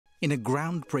In a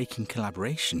groundbreaking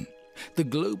collaboration, the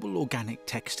Global Organic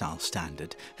Textile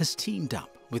Standard has teamed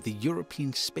up with the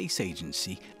European Space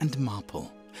Agency and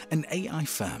Marple, an AI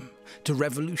firm, to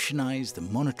revolutionize the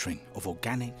monitoring of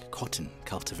organic cotton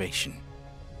cultivation.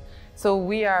 So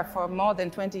we are, for more than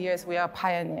 20 years, we are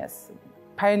pioneers,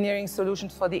 pioneering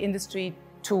solutions for the industry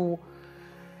to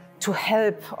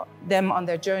help them on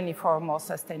their journey for more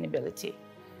sustainability.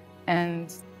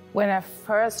 And when I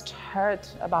first heard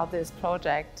about this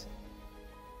project,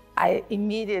 I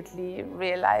immediately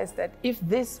realized that if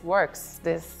this works,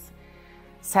 this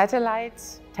satellite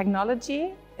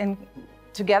technology, and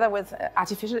together with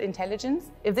artificial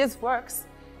intelligence, if this works,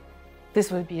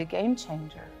 this will be a game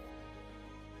changer.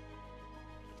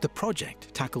 The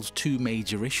project tackles two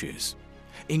major issues: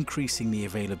 increasing the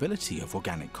availability of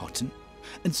organic cotton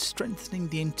and strengthening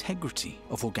the integrity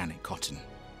of organic cotton.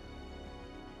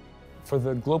 For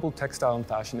the global textile and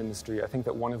fashion industry, I think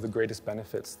that one of the greatest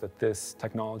benefits that this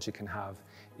technology can have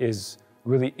is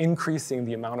really increasing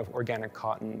the amount of organic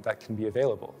cotton that can be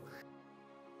available.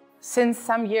 Since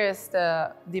some years,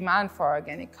 the demand for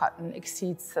organic cotton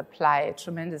exceeds supply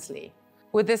tremendously.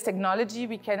 With this technology,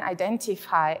 we can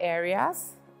identify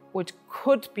areas which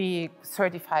could be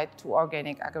certified to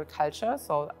organic agriculture,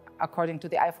 so according to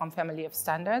the IFORM family of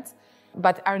standards,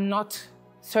 but are not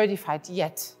certified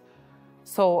yet.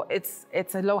 So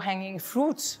it's a low-hanging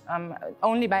fruit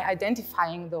only by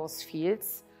identifying those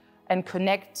fields and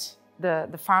connect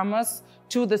the farmers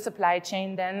to the supply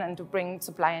chain then, and to bring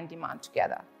supply and demand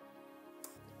together.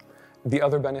 The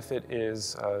other benefit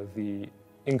is the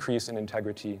increase in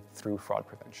integrity through fraud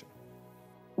prevention.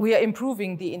 We are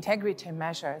improving the integrity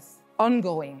measures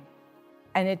ongoing,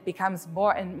 and it becomes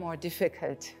more and more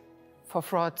difficult for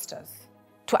fraudsters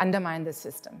to undermine the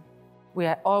system. We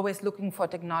are always looking for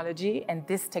technology, and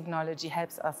this technology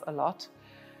helps us a lot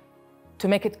to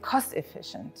make it cost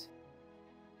efficient.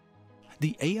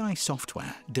 The AI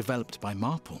software developed by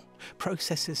Marple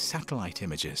processes satellite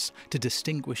images to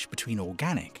distinguish between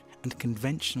organic and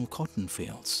conventional cotton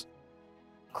fields.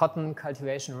 Cotton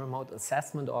Cultivation Remote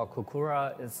Assessment, or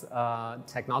COCURA, is a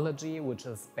technology which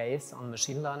is based on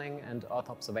machine learning and earth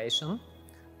observation.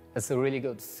 It's a really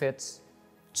good fit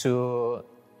to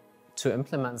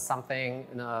implement something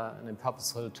in a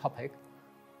purposeful topic.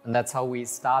 And that's how we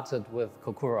started with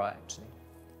COCURA, actually.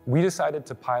 We decided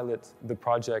to pilot the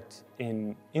project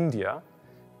in India,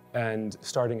 and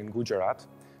starting in Gujarat,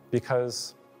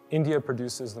 because India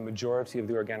produces the majority of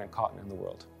the organic cotton in the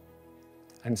world.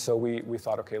 And so we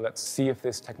thought, okay, let's see if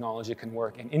this technology can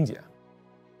work in India.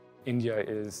 India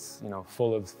is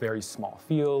full of very small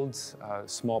fields,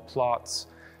 small plots,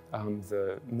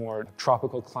 the more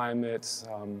tropical climates,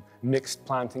 mixed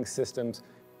planting systems.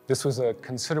 This was a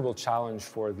considerable challenge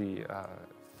for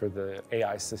the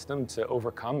AI system to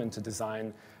overcome and to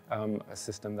design a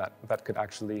system that could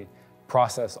actually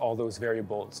process all those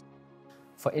variables.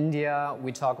 For India,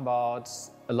 we talk about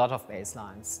a lot of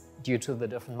baselines due to the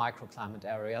different microclimate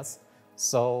areas.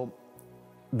 So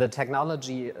the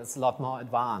technology is a lot more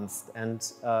advanced, and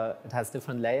it has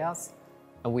different layers.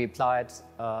 And we applied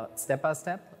step by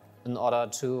step in order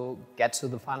to get to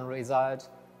the final result,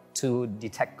 to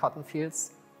detect cotton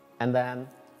fields, and then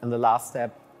in the last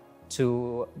step,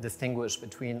 to distinguish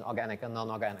between organic and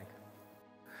non-organic.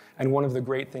 And one of the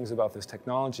great things about this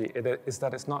technology is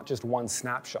that it's not just one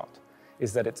snapshot,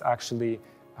 is that it's actually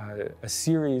a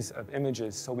series of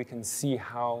images, so we can see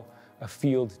how a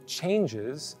field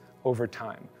changes over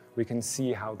time. We can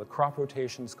see how the crop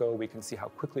rotations go, we can see how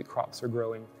quickly crops are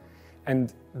growing.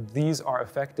 And these are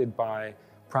affected by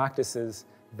practices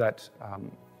that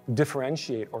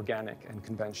differentiate organic and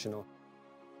conventional.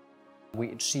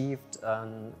 We achieved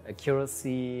an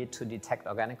accuracy to detect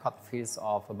organic cotton fields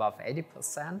of above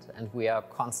 80%, and we are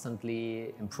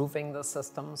constantly improving the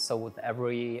system. So with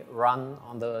every run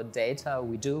on the data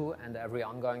we do and every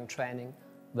ongoing training,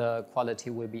 the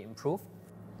quality will be improved.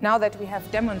 Now that we have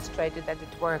demonstrated that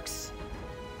it works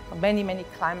for many, many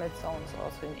climate zones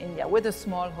also in India, with the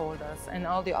smallholders and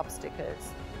all the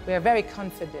obstacles, we are very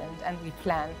confident, and we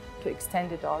plan to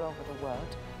extend it all over the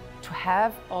world, to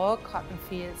have all cotton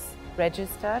fields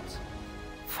registered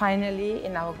finally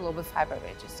in our global fiber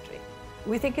registry.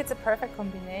 We think it's a perfect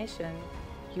combination,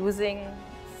 using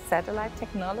satellite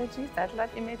technology, satellite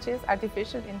images,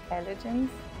 artificial intelligence,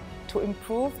 to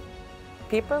improve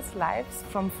people's lives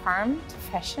from farm to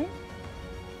fashion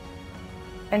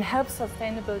and help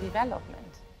sustainable development.